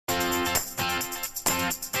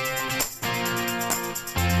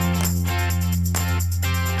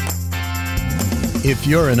If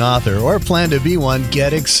you're an author or plan to be one,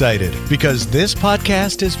 get excited because this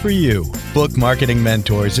podcast is for you. Book Marketing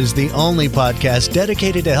Mentors is the only podcast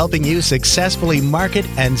dedicated to helping you successfully market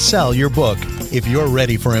and sell your book. If you're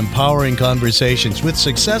ready for empowering conversations with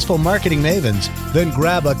successful marketing mavens, then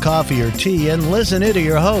grab a coffee or tea and listen in to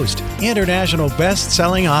your host, international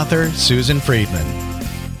best-selling author Susan Friedman.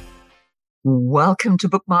 Welcome to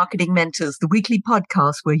Book Marketing Mentors, the weekly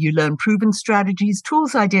podcast where you learn proven strategies,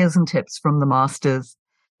 tools, ideas, and tips from the masters.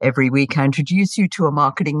 Every week, I introduce you to a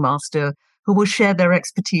marketing master who will share their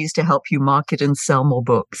expertise to help you market and sell more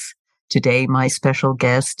books. Today, my special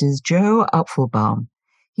guest is Joe Apfelbaum.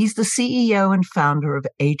 He's the CEO and founder of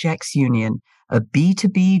Ajax Union, a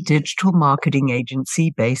B2B digital marketing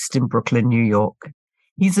agency based in Brooklyn, New York.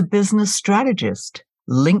 He's a business strategist,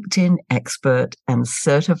 LinkedIn expert, and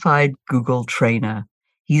certified Google trainer.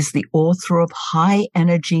 He's the author of High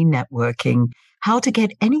Energy Networking, How to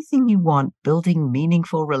Get Anything You Want, Building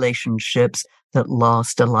Meaningful Relationships That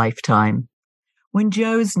Last a Lifetime. When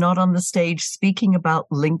Joe's not on the stage speaking about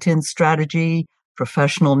LinkedIn strategy,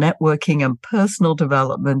 professional networking, and personal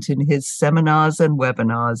development in his seminars and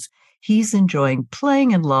webinars, he's enjoying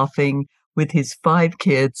playing and laughing with his 5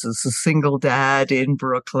 kids as a single dad in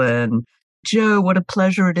Brooklyn. Joe, what a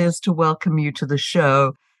pleasure it is to welcome you to the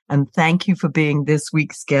show, and thank you for being this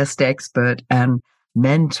week's guest expert and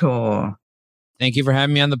mentor. Thank you for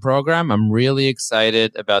having me on the program. I'm really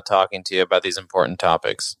excited about talking to you about these important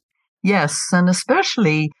topics. Yes, and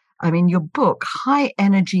especially, your book, High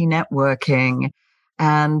Energy Networking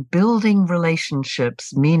and Building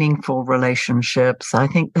Relationships, Meaningful Relationships. I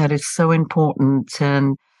think that is so important.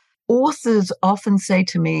 And authors often say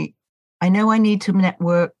to me, I know I need to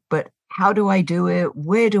network, but how do I do it?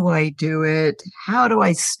 Where do I do it? How do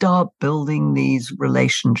I start building these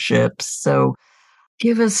relationships? So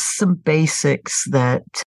give us some basics that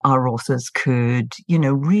our authors could,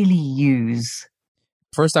 really use.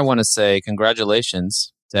 First, I want to say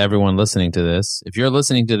congratulations to everyone listening to this. If you're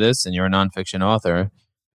listening to this and you're a nonfiction author,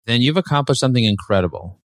 then you've accomplished something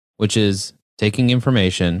incredible, which is taking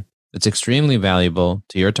information that's extremely valuable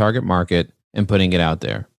to your target market and putting it out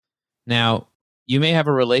there. Now, you may have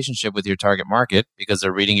a relationship with your target market because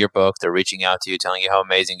they're reading your book, they're reaching out to you, telling you how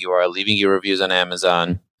amazing you are, leaving you reviews on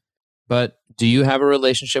Amazon. But do you have a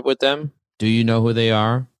relationship with them? Do you know who they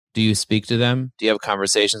are? Do you speak to them? Do you have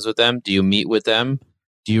conversations with them? Do you meet with them?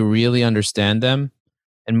 Do you really understand them?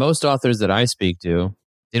 And most authors that I speak to,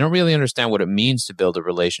 they don't really understand what it means to build a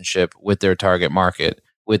relationship with their target market,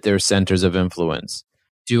 with their centers of influence.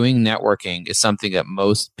 Doing networking is something that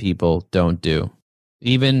most people don't do.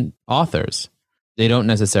 Even authors. They don't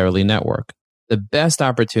necessarily network. The best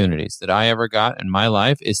opportunities that I ever got in my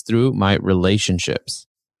life is through my relationships.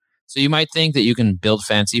 So you might think that you can build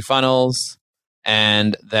fancy funnels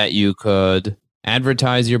and that you could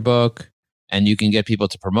advertise your book and you can get people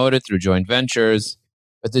to promote it through joint ventures.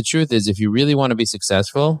 But the truth is, if you really want to be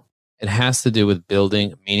successful, it has to do with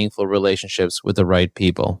building meaningful relationships with the right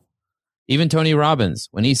people. Even Tony Robbins,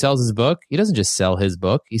 when he sells his book, he doesn't just sell his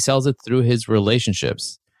book. He sells it through his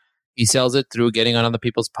relationships. He sells it through getting on other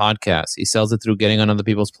people's podcasts. He sells it through getting on other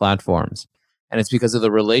people's platforms. And it's because of the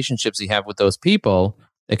relationships he have with those people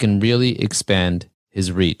that can really expand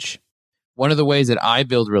his reach. One of the ways that I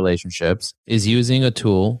build relationships is using a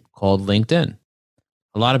tool called LinkedIn.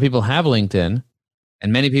 A lot of people have LinkedIn,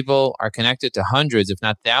 and many people are connected to hundreds, if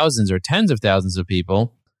not thousands or tens of thousands of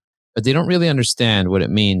people, but they don't really understand what it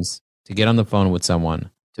means to get on the phone with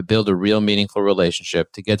someone, to build a real meaningful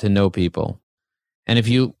relationship, to get to know people. And if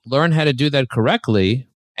you learn how to do that correctly,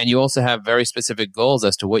 and you also have very specific goals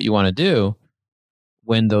as to what you want to do,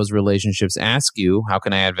 when those relationships ask you, how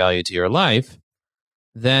can I add value to your life?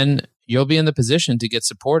 Then you'll be in the position to get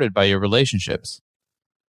supported by your relationships.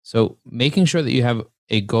 So making sure that you have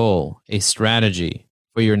a goal, a strategy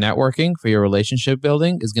for your networking, for your relationship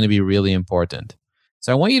building is going to be really important.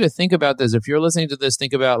 So I want you to think about this. If you're listening to this,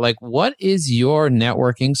 think about what is your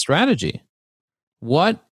networking strategy?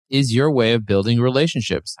 What is your way of building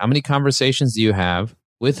relationships? How many conversations do you have?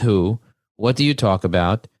 With who? What do you talk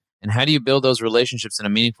about? And how do you build those relationships in a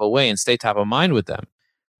meaningful way and stay top of mind with them?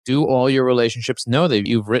 Do all your relationships know that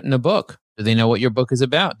you've written a book? Do they know what your book is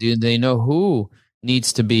about? Do they know who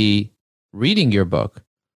needs to be reading your book?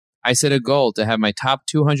 I set a goal to have my top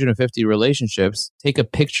 250 relationships take a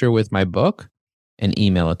picture with my book and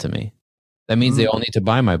email it to me. That means they all need to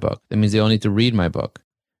buy my book. That means they all need to read my book.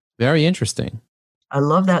 Very interesting. I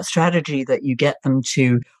love that strategy that you get them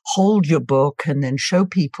to hold your book and then show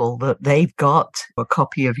people that they've got a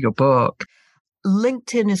copy of your book.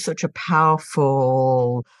 LinkedIn is such a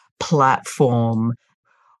powerful platform.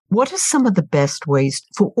 What are some of the best ways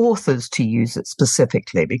for authors to use it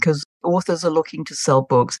specifically? Because authors are looking to sell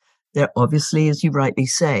books. They're obviously, as you rightly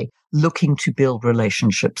say, looking to build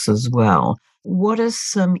relationships as well. What are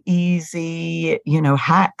some easy,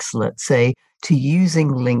 hacks, let's say, to using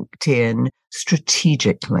LinkedIn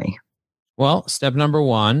strategically? Well, step number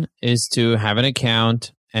one is to have an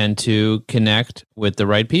account and to connect with the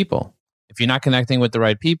right people. If you're not connecting with the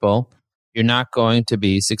right people, you're not going to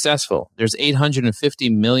be successful. There's 850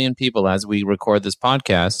 million people as we record this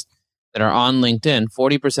podcast that are on LinkedIn.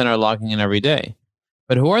 40% are logging in every day.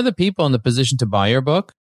 But who are the people in the position to buy your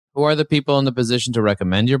book? Who are the people in the position to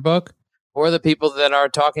recommend your book? Who are the people that are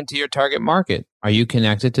talking to your target market? Are you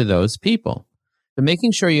connected to those people? So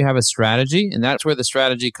making sure you have a strategy, and that's where the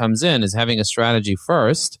strategy comes in, is having a strategy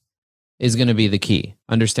first is going to be the key.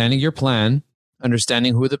 Understanding your plan,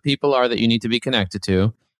 understanding who the people are that you need to be connected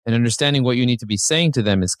to, and understanding what you need to be saying to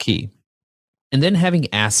them is key. And then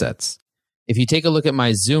having assets. If you take a look at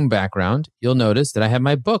my Zoom background, you'll notice that I have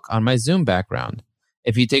my book on my Zoom background.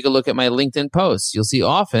 If you take a look at my LinkedIn posts, you'll see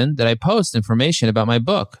often that I post information about my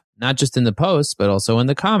book, not just in the posts, but also in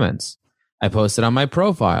the comments. I post it on my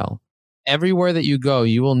profile. Everywhere that you go,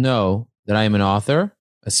 you will know that I am an author,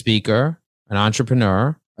 a speaker, an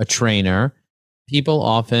entrepreneur, a trainer. People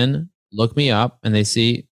often look me up and they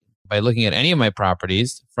see, by looking at any of my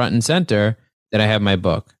properties, front and center, that I have my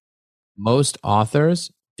book. Most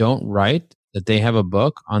authors don't write that they have a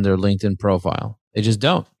book on their LinkedIn profile. They just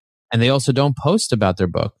don't. And they also don't post about their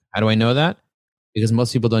book. How do I know that? Because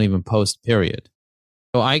most people don't even post, period.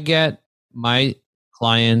 So I get my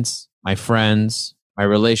clients, my friends, my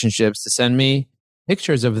relationships to send me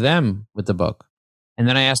pictures of them with the book. And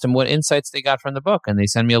then I ask them what insights they got from the book. And they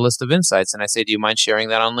send me a list of insights. And I say, do you mind sharing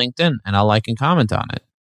that on LinkedIn? And I'll like and comment on it.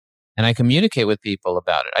 And I communicate with people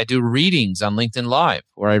about it. I do readings on LinkedIn Live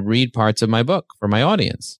where I read parts of my book for my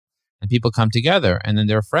audience. And people come together and then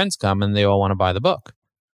their friends come and they all want to buy the book.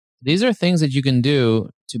 These are things that you can do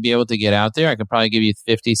to be able to get out there. I could probably give you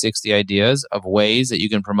 50, 60 ideas of ways that you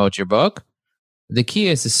can promote your book. The key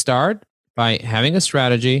is to start by having a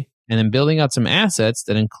strategy and then building out some assets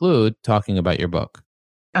that include talking about your book.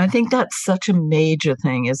 I think that's such a major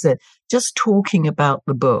thing, is that just talking about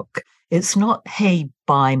the book, it's not, hey,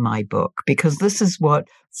 buy my book, because this is what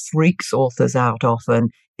freaks authors out often,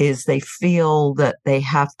 is they feel that they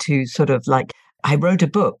have to sort of like, I wrote a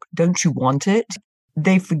book, don't you want it?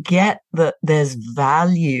 They forget that there's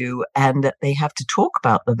value and that they have to talk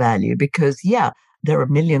about the value because, there are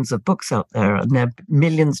millions of books out there and there are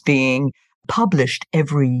millions being published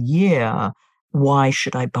every year. Why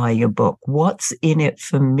should I buy your book? What's in it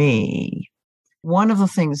for me? One of the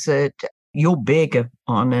things that you're big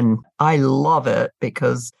on, and I love it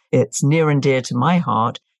because it's near and dear to my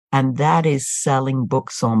heart, and that is selling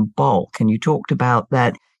books on bulk. And you talked about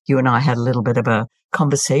that. You and I had a little bit of a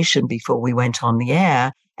conversation before we went on the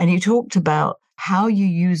air, and you talked about how you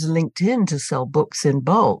use LinkedIn to sell books in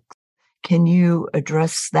bulk. Can you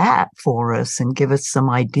address that for us and give us some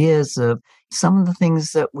ideas of some of the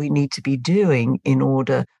things that we need to be doing in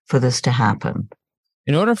order for this to happen?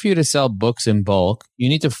 In order for you to sell books in bulk, you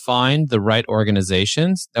need to find the right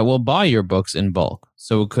organizations that will buy your books in bulk.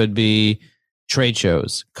 So it could be trade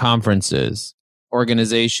shows, conferences,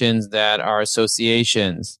 organizations that are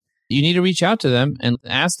associations. You need to reach out to them and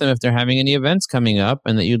ask them if they're having any events coming up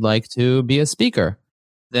and that you'd like to be a speaker.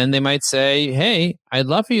 Then they might say, hey, I'd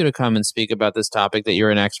love for you to come and speak about this topic that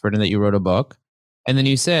you're an expert in, that you wrote a book. And then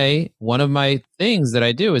you say, one of my things that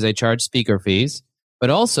I do is I charge speaker fees, but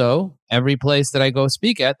also every place that I go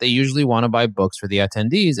speak at, they usually want to buy books for the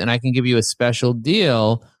attendees. And I can give you a special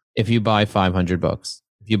deal if you buy 500 books,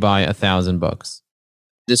 if you buy 1,000 books.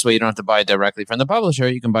 This way you don't have to buy directly from the publisher.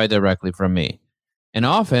 You can buy directly from me. And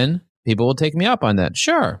often people will take me up on that.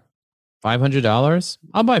 Sure, $500,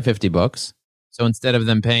 I'll buy 50 books. So instead of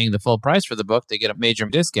them paying the full price for the book, they get a major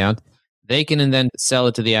discount. They can then sell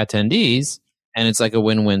it to the attendees, and it's like a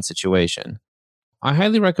win-win situation. I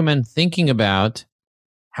highly recommend thinking about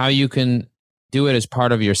how you can do it as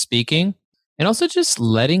part of your speaking, and also just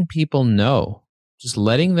letting people know, just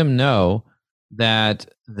letting them know that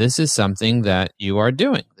this is something that you are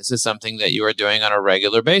doing. This is something that you are doing on a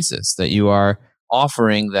regular basis, that you are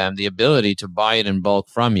offering them the ability to buy it in bulk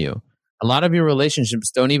from you. A lot of your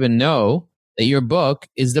relationships don't even know that your book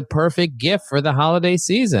is the perfect gift for the holiday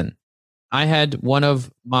season. I had one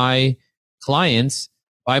of my clients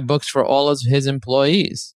buy books for all of his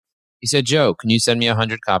employees. He said, Joe, can you send me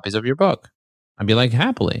 100 copies of your book? I'd be like,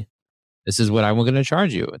 happily. This is what I'm going to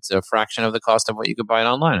charge you. It's a fraction of the cost of what you could buy it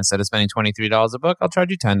online. Instead of spending $23 a book, I'll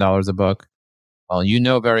charge you $10 a book. Well, you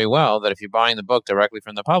know very well that if you're buying the book directly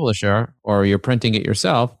from the publisher or you're printing it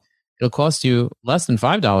yourself, it'll cost you less than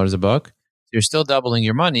 $5 a book. You're still doubling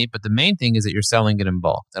your money, but the main thing is that you're selling it in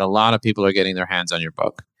bulk, that a lot of people are getting their hands on your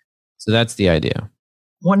book. So that's the idea.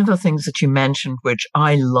 One of the things that you mentioned, which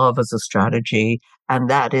I love as a strategy, and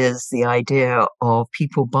that is the idea of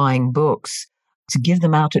people buying books to give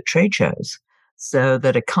them out at trade shows so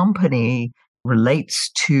that a company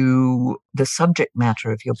relates to the subject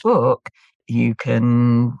matter of your book. You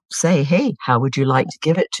can say, hey, how would you like to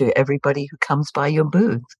give it to everybody who comes by your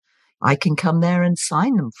booth? I can come there and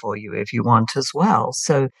sign them for you if you want as well.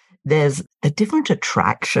 So there's a different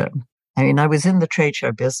attraction. I mean, I was in the trade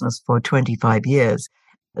show business for 25 years.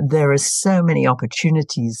 There are so many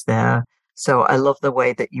opportunities there. So I love the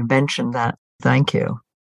way that you mentioned that. Thank you.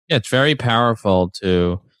 Yeah, it's very powerful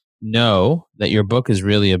to know that your book is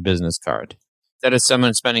really a business card. Instead of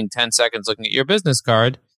someone spending 10 seconds looking at your business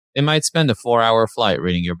card, they might spend a 4-hour flight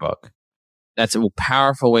reading your book. That's a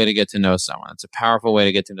powerful way to get to know someone. It's a powerful way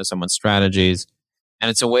to get to know someone's strategies. And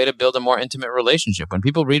it's a way to build a more intimate relationship. When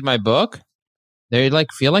people read my book, they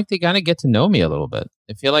feel like they got to get to know me a little bit.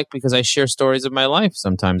 They feel like, because I share stories of my life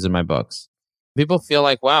sometimes in my books, people feel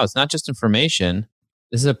like, wow, it's not just information.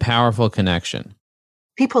 This is a powerful connection.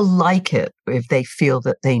 People like it if they feel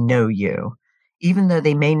that they know you, even though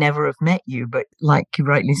they may never have met you. But like you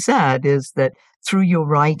rightly said, is that through your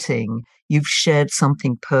writing, you've shared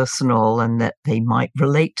something personal and that they might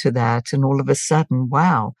relate to that. And all of a sudden,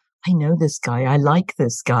 wow, I know this guy. I like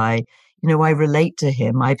this guy. I relate to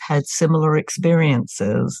him. I've had similar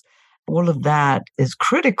experiences. All of that is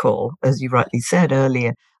critical, as you rightly said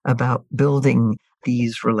earlier, about building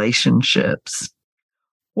these relationships.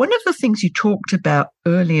 One of the things you talked about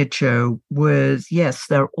earlier, Joe, was, yes,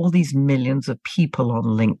 there are all these millions of people on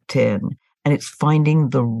LinkedIn, and it's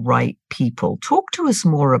finding the right people. Talk to us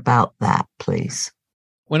more about that, please.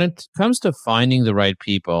 When it comes to finding the right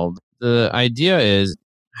people, the idea is,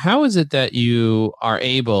 how is it that you are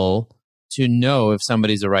able to know if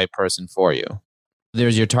somebody's the right person for you?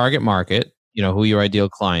 There's your target market, who your ideal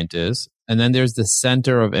client is. And then there's the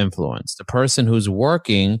center of influence, the person who's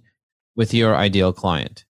working with your ideal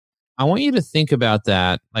client. I want you to think about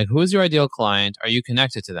that. Like, who's your ideal client? Are you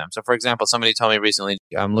connected to them? So, for example, somebody told me recently,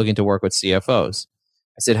 I'm looking to work with CFOs.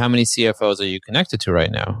 I said, how many CFOs are you connected to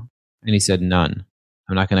right now? And he said, none.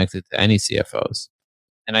 I'm not connected to any CFOs.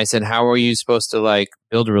 And I said, how are you supposed to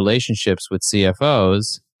build relationships with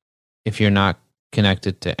CFOs if you're not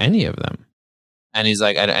connected to any of them? And he's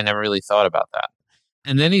like, I never really thought about that.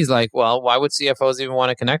 And then he's like, well, why would CFOs even want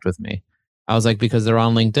to connect with me? I was like, because they're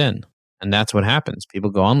on LinkedIn. And that's what happens. People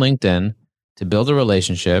go on LinkedIn to build a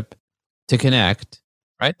relationship, to connect,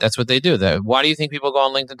 right? That's what they do. Why do you think people go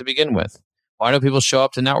on LinkedIn to begin with? Why do people show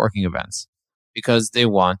up to networking events? Because they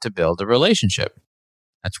want to build a relationship.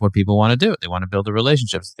 That's what people want to do. They want to build a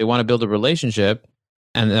relationship. If they want to build a relationship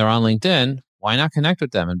and they're on LinkedIn, why not connect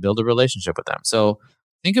with them and build a relationship with them? So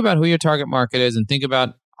think about who your target market is and think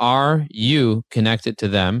about, are you connected to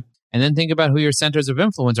them? And then think about who your centers of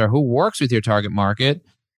influence are, who works with your target market.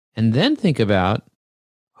 And then think about,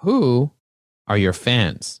 who are your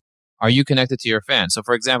fans? Are you connected to your fans? So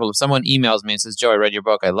for example, if someone emails me and says, Joe, I read your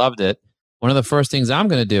book, I loved it. One of the first things I'm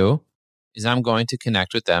going to do is I'm going to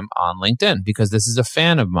connect with them on LinkedIn because this is a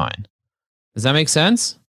fan of mine. Does that make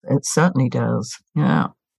sense? It certainly does. Yeah.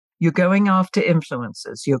 You're going after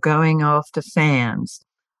influencers. You're going after fans.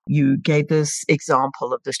 You gave this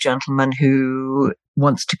example of this gentleman who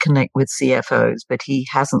wants to connect with CFOs, but he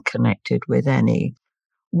hasn't connected with any.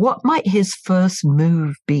 What might his first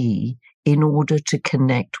move be in order to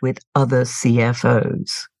connect with other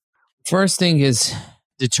CFOs? First thing is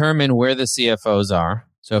determine where the CFOs are.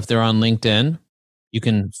 So if they're on LinkedIn, you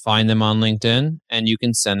can find them on LinkedIn and you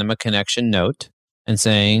can send them a connection note and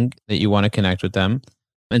saying that you want to connect with them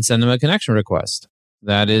and send them a connection request.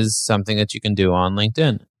 That is something that you can do on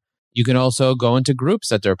LinkedIn. You can also go into groups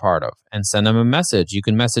that they're part of and send them a message. You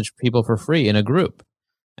can message people for free in a group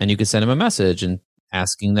and you can send them a message and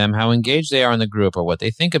asking them how engaged they are in the group or what they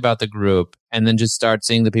think about the group, and then just start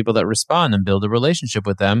seeing the people that respond and build a relationship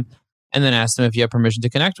with them, and then ask them if you have permission to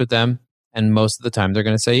connect with them. And most of the time, they're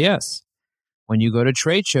going to say yes. When you go to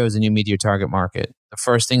trade shows and you meet your target market, the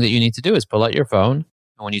first thing that you need to do is pull out your phone.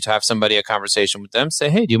 And when you have somebody a conversation with them, say,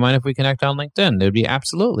 hey, do you mind if we connect on LinkedIn? They'd be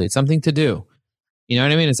absolutely. It's something to do. You know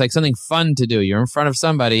what I mean? It's like something fun to do. You're in front of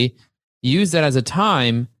somebody. Use that as a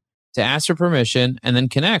time to ask for permission and then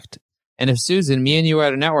connect. And if Susan, me and you were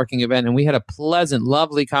at a networking event and we had a pleasant,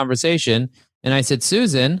 lovely conversation, and I said,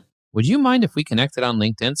 Susan, would you mind if we connected on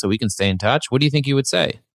LinkedIn so we can stay in touch? What do you think you would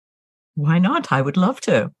say? Why not? I would love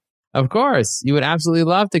to. Of course. You would absolutely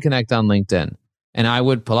love to connect on LinkedIn. And I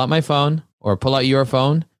would pull out my phone or pull out your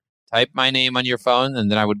phone type my name on your phone,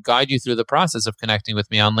 and then I would guide you through the process of connecting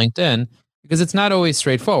with me on LinkedIn, because it's not always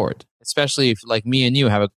straightforward, especially if, like me and you,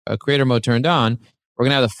 have a creator mode turned on. We're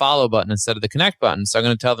going to have the follow button instead of the connect button. So I'm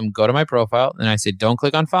going to tell them, go to my profile. And I say, don't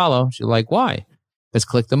click on follow. She's like, why? Just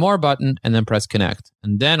click the more button and then press connect.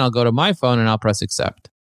 And then I'll go to my phone and I'll press accept.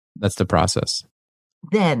 That's the process.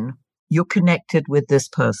 Then you're connected with this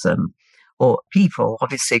person or people,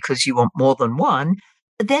 obviously, because you want more than one.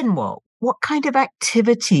 Then what? What kind of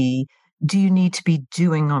activity do you need to be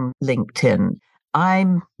doing on LinkedIn? I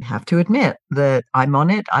have to admit that I'm on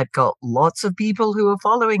it. I've got lots of people who are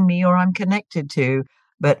following me or I'm connected to,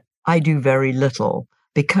 but I do very little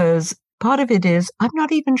because part of it is I'm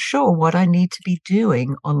not even sure what I need to be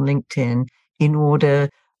doing on LinkedIn in order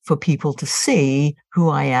for people to see who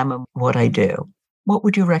I am and what I do. What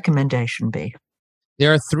would your recommendation be?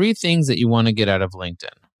 There are 3 things that you want to get out of LinkedIn.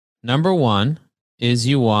 Number 1 is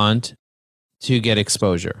you want to get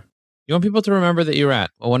exposure. You want people to remember that you're at.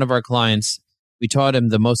 Well, one of our clients, we taught him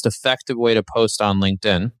the most effective way to post on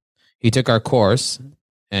LinkedIn. He took our course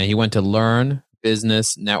and he went to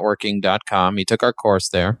learnbusinessnetworking.com. He took our course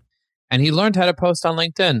there and he learned how to post on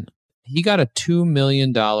LinkedIn. He got a $2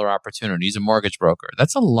 million opportunity. He's a mortgage broker.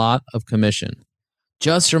 That's a lot of commission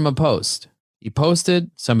just from a post. He posted,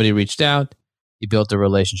 somebody reached out, he built a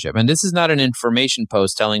relationship. And this is not an information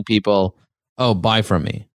post telling people, oh, buy from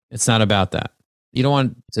me. It's not about that. You don't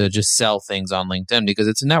want to just sell things on LinkedIn because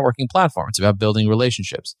it's a networking platform. It's about building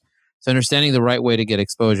relationships. So understanding the right way to get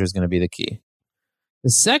exposure is going to be the key. The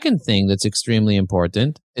second thing that's extremely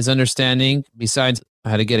important is understanding, besides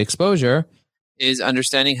how to get exposure, is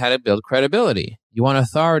understanding how to build credibility. You want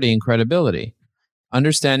authority and credibility.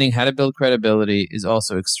 Understanding how to build credibility is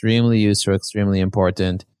also extremely useful, extremely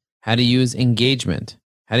important. How to use engagement,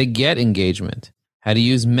 how to get engagement, how to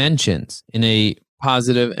use mentions in a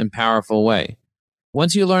positive and powerful way.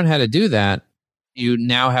 Once you learn how to do that, you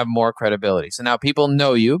now have more credibility. So now people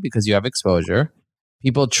know you because you have exposure.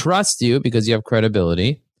 People trust you because you have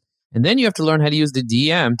credibility. And then you have to learn how to use the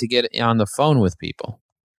DM to get on the phone with people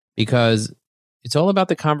because it's all about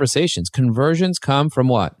the conversations. Conversions come from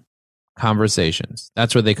what? Conversations.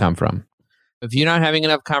 That's where they come from. If you're not having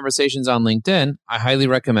enough conversations on LinkedIn, I highly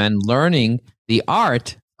recommend learning the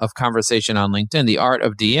art of conversation on LinkedIn, the art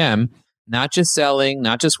of DM. Not just selling,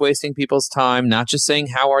 not just wasting people's time, not just saying,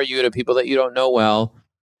 how are you to people that you don't know well.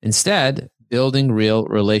 Instead, building real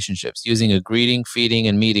relationships using a greeting, feeding,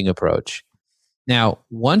 and meeting approach. Now,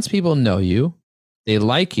 once people know you, they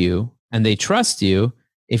like you, and they trust you,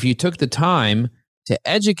 if you took the time to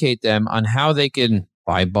educate them on how they can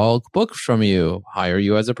buy bulk books from you, hire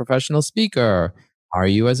you as a professional speaker, hire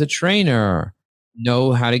you as a trainer,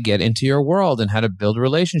 know how to get into your world and how to build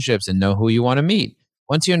relationships and know who you want to meet.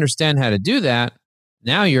 Once you understand how to do that,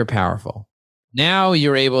 now you're powerful. Now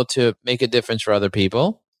you're able to make a difference for other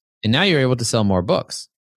people. And now you're able to sell more books.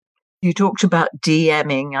 You talked about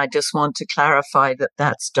DMing. I just want to clarify that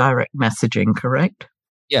that's direct messaging, correct?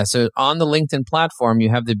 Yeah. So on the LinkedIn platform, you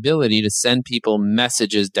have the ability to send people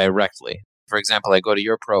messages directly. For example, I go to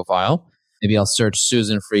your profile. Maybe I'll search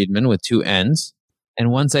Susan Friedman with 2 N's.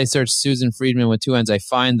 And once I search Susan Friedman with 2 N's, I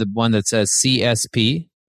find the one that says CSP.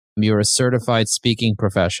 You're a certified speaking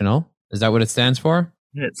professional. Is that what it stands for?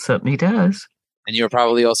 It certainly does. And you're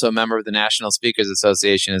probably also a member of the National Speakers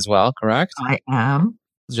Association as well, correct? I am.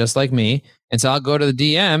 Just like me. And so I'll go to the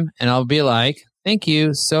DM and I'll be like, thank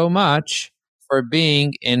you so much for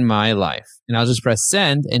being in my life. And I'll just press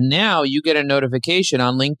send. And now you get a notification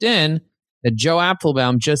on LinkedIn that Joe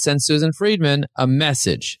Apfelbaum just sent Susan Friedman a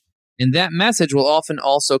message. And that message will often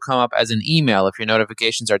also come up as an email if your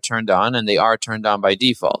notifications are turned on, and they are turned on by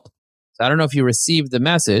default. So I don't know if you received the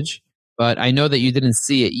message, but I know that you didn't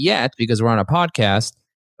see it yet because we're on a podcast,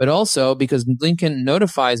 but also because LinkedIn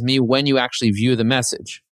notifies me when you actually view the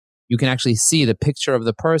message. You can actually see the picture of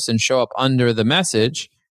the person show up under the message,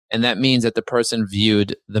 and that means that the person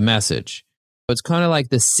viewed the message. So it's kind of like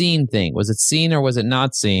the seen thing. Was it seen or was it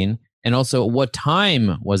not seen? And also, what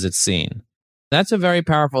time was it seen? That's a very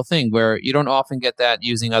powerful thing where you don't often get that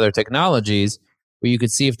using other technologies where you could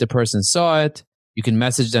see if the person saw it. You can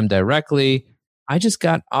message them directly. I just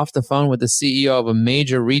got off the phone with the CEO of a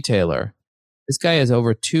major retailer. This guy has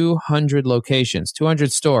over 200 locations,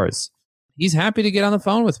 200 stores. He's happy to get on the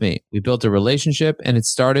phone with me. We built a relationship and it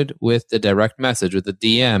started with the direct message, with the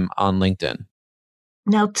DM on LinkedIn.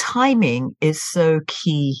 Now, timing is so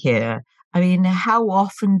key here. I mean, how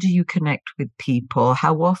often do you connect with people?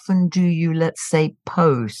 How often do you, let's say,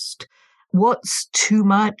 post? What's too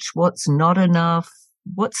much? What's not enough?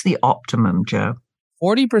 What's the optimum, Joe?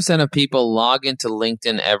 40% of people log into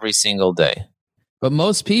LinkedIn every single day. But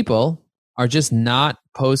most people are just not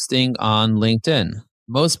posting on LinkedIn.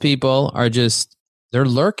 Most people are they're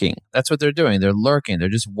lurking. That's what they're doing. They're lurking. They're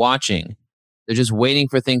just watching. They're just waiting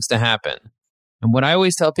for things to happen. And what I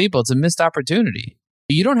always tell people, it's a missed opportunity.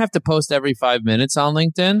 You don't have to post every 5 minutes on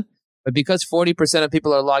LinkedIn, but because 40% of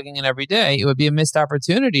people are logging in every day, it would be a missed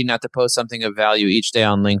opportunity not to post something of value each day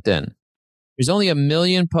on LinkedIn. There's only 1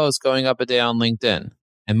 million posts going up a day on LinkedIn,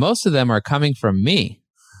 and most of them are coming from me.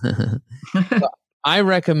 So I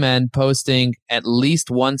recommend posting at least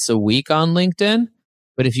once a week on LinkedIn,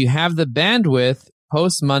 but if you have the bandwidth,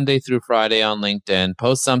 post Monday through Friday on LinkedIn,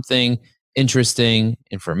 post something interesting,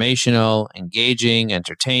 informational, engaging,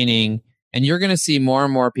 entertaining, and you're going to see more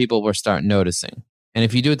and more people will start noticing. And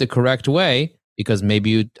if you do it the correct way, because maybe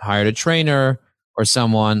you hired a trainer or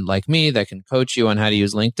someone like me that can coach you on how to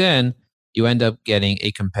use LinkedIn, you end up getting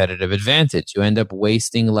a competitive advantage. You end up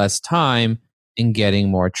wasting less time in getting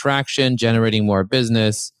more traction, generating more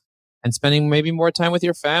business, and spending maybe more time with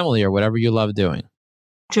your family or whatever you love doing.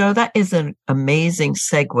 Joe, that is an amazing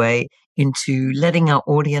segue into letting our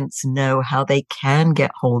audience know how they can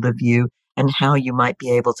get hold of you and how you might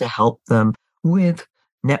be able to help them with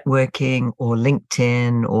networking or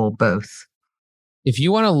LinkedIn or both. If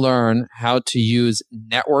you want to learn how to use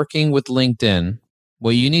networking with LinkedIn,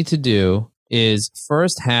 what you need to do is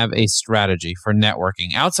first have a strategy for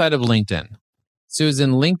networking outside of LinkedIn.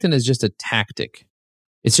 Susan, LinkedIn is just a tactic.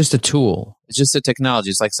 It's just a tool. It's just a technology.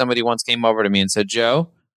 It's like somebody once came over to me and said,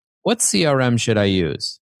 Joe, what CRM should I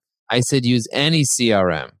use? I said, use any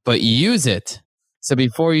CRM, but use it. So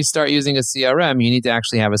before you start using a CRM, you need to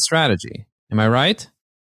actually have a strategy. Am I right?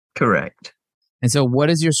 Correct. And so what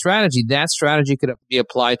is your strategy? That strategy could be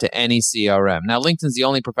applied to any CRM. Now, LinkedIn's the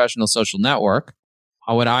only professional social network.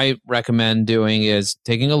 What I recommend doing is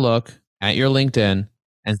taking a look at your LinkedIn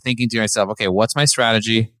and thinking to yourself, okay, what's my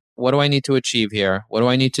strategy? What do I need to achieve here? What do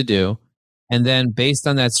I need to do? And then based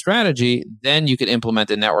on that strategy, then you could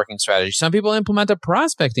implement a networking strategy. Some people implement a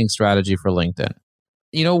prospecting strategy for LinkedIn.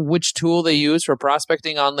 You know which tool they use for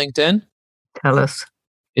prospecting on LinkedIn? Tell us.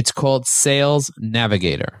 It's called Sales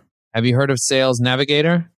Navigator. Have you heard of Sales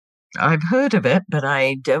Navigator? I've heard of it, but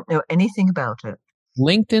I don't know anything about it.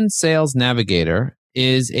 LinkedIn Sales Navigator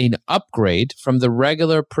is an upgrade from the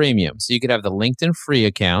regular premium. So you could have the LinkedIn free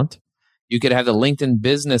account. You could have the LinkedIn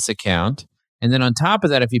business account. And then on top of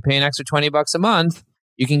that, if you pay an extra $20 a month,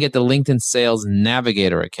 you can get the LinkedIn Sales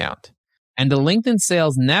Navigator account. And the LinkedIn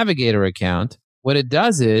Sales Navigator account, what it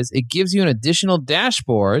does is it gives you an additional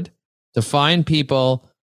dashboard to find people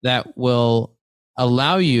that will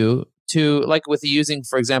allow you to, like with using,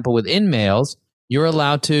 for example, with InMails, you're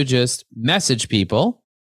allowed to just message people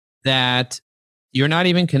that you're not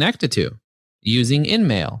even connected to using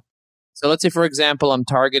InMail. So let's say, for example, I'm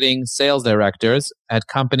targeting sales directors at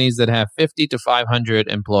companies that have 50 to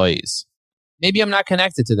 500 employees. Maybe I'm not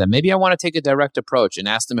connected to them. Maybe I want to take a direct approach and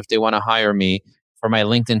ask them if they want to hire me for my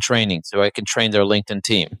LinkedIn training so I can train their LinkedIn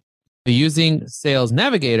team. So using Sales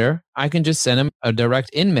Navigator, I can just send them a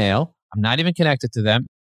direct InMail. I'm not even connected to them.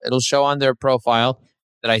 It'll show on their profile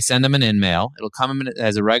that I send them an InMail. It'll come in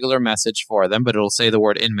as a regular message for them, but it'll say the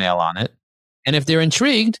word InMail on it. And if they're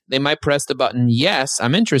intrigued, they might press the button, yes,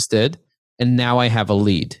 I'm interested. And now I have a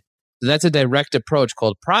lead. So that's a direct approach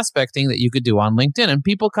called prospecting that you could do on LinkedIn, and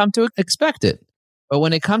people come to expect it. But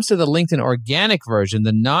when it comes to the LinkedIn organic version,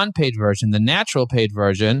 the non-paid version, the natural paid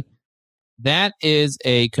version, that is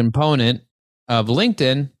a component of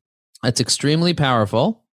LinkedIn that's extremely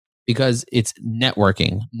powerful because it's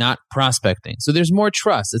networking, not prospecting. So there's more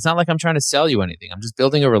trust. It's not like I'm trying to sell you anything. I'm just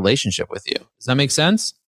building a relationship with you. Does that make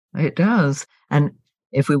sense? It does. And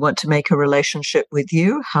if we want to make a relationship with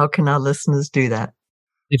you, how can our listeners do that?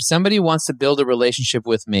 If somebody wants to build a relationship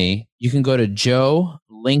with me, you can go to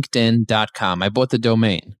joelinkedin.com. I bought the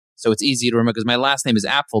domain, so it's easy to remember because my last name is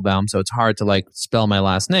Apfelbaum, so it's hard to spell my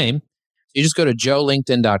last name. You just go to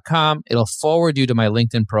joelinkedin.com. It'll forward you to my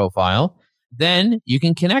LinkedIn profile. Then you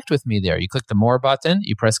can connect with me there. You click the More button,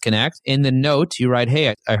 you press Connect. In the note, you write,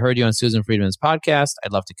 hey, I heard you on Susan Friedman's podcast.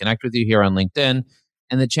 I'd love to connect with you here on LinkedIn.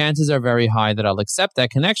 And the chances are very high that I'll accept that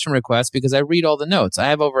connection request because I read all the notes. I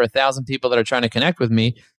have over 1,000 people that are trying to connect with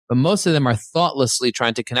me, but most of them are thoughtlessly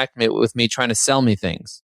trying to connect with me, trying to sell me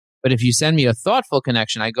things. But if you send me a thoughtful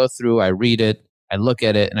connection, I go through, I read it, I look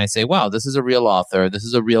at it, and I say, wow, this is a real author. This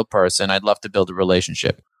is a real person. I'd love to build a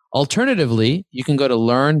relationship. Alternatively, you can go to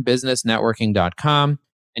learnbusinessnetworking.com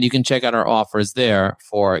and you can check out our offers there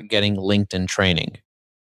for getting LinkedIn training.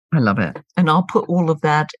 I love it. And I'll put all of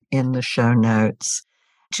that in the show notes.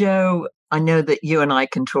 Joe, I know that you and I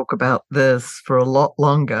can talk about this for a lot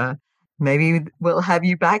longer. Maybe we'll have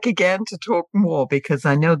you back again to talk more because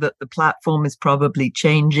I know that the platform is probably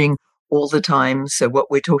changing all the time. So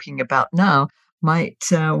what we're talking about now might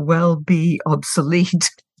well be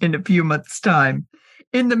obsolete in a few months' time.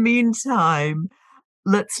 In the meantime,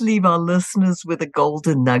 let's leave our listeners with a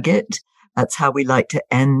golden nugget. That's how we like to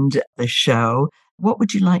end the show. What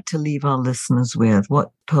would you like to leave our listeners with? What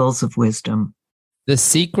pearls of wisdom? The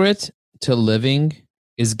secret to living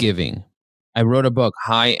is giving. I wrote a book,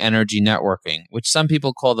 High Energy Networking, which some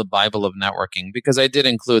people call the Bible of networking, because I did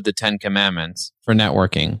include the 10 Commandments for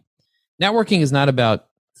networking. Networking is not about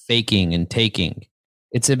faking and taking.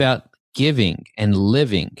 It's about giving and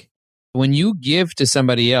living. When you give to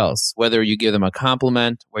somebody else, whether you give them a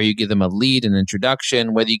compliment, whether you give them a lead, an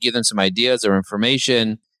introduction, whether you give them some ideas or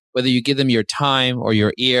information, whether you give them your time or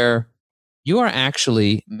your ear, you are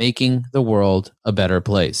actually making the world a better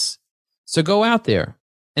place. So go out there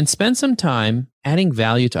and spend some time adding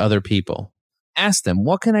value to other people. Ask them,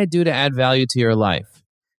 what can I do to add value to your life?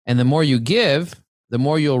 And the more you give, the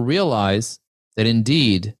more you'll realize that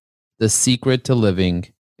indeed the secret to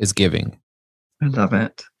living is giving. I love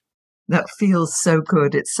it. That feels so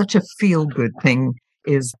good. It's such a feel-good thing,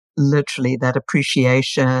 is literally that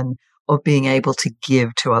appreciation of being able to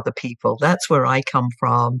give to other people. That's where I come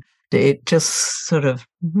from. It just sort of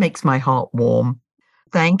makes my heart warm.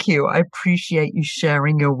 Thank you. I appreciate you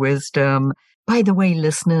sharing your wisdom. By the way,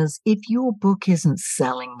 listeners, if your book isn't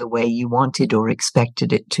selling the way you wanted or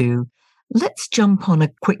expected it to, let's jump on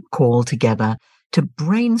a quick call together to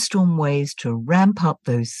brainstorm ways to ramp up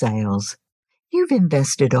those sales. You've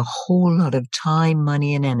invested a whole lot of time,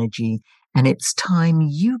 money, and energy, and it's time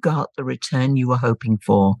you got the return you were hoping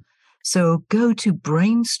for. So go to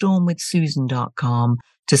brainstormwithsusan.com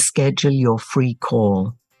to schedule your free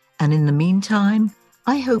call. And in the meantime,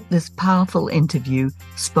 I hope this powerful interview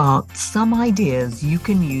sparked some ideas you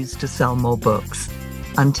can use to sell more books.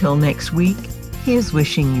 Until next week, here's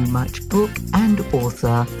wishing you much book and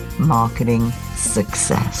author marketing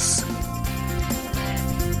success.